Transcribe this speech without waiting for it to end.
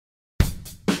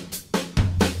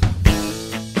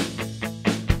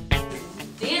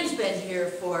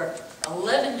for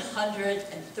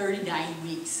 1,139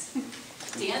 weeks.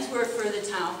 Dan's work for the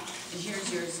town, and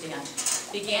here's yours, Dan,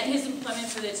 began his employment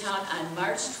for the town on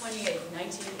March 28,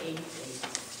 1988.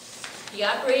 He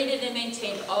operated and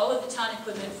maintained all of the town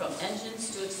equipment from engines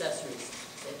to accessories.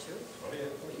 Is that true? Oh, yeah.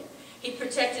 Oh, yeah. He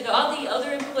protected all the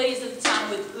other employees of the town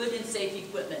with good and safe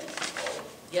equipment.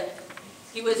 Yep.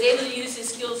 He was able to use his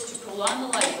skills to prolong the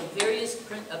life of various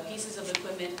pieces of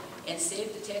equipment and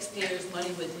save the taxpayers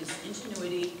money with his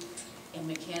ingenuity and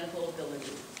mechanical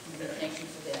ability. We thank you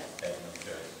for that.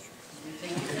 We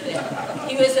thank you for that.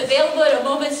 He was available at a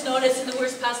moment's notice in the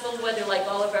worst possible weather, like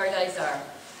all of our guys are.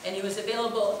 And he was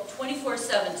available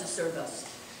 24/7 to serve us.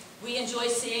 We enjoy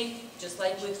seeing, just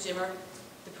like with Jimmer,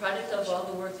 the product of all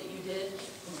the work that you did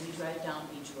when we drive down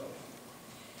Beach Road.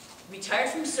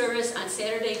 Retired from service on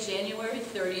Saturday, January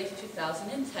 30th,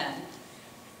 2010,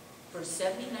 for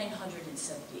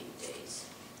 7,978 days.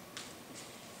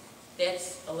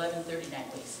 That's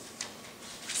 1,139 weeks.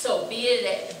 So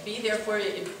be therefore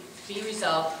be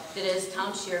resolved that as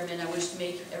town chairman, I wish to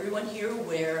make everyone here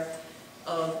aware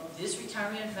of this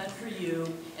retirement event for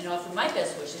you and offer my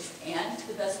best wishes and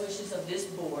the best wishes of this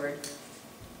board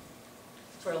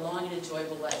for a long and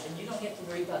enjoyable life. And you don't have to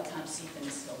worry about Tom Seath and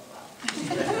his snowplow.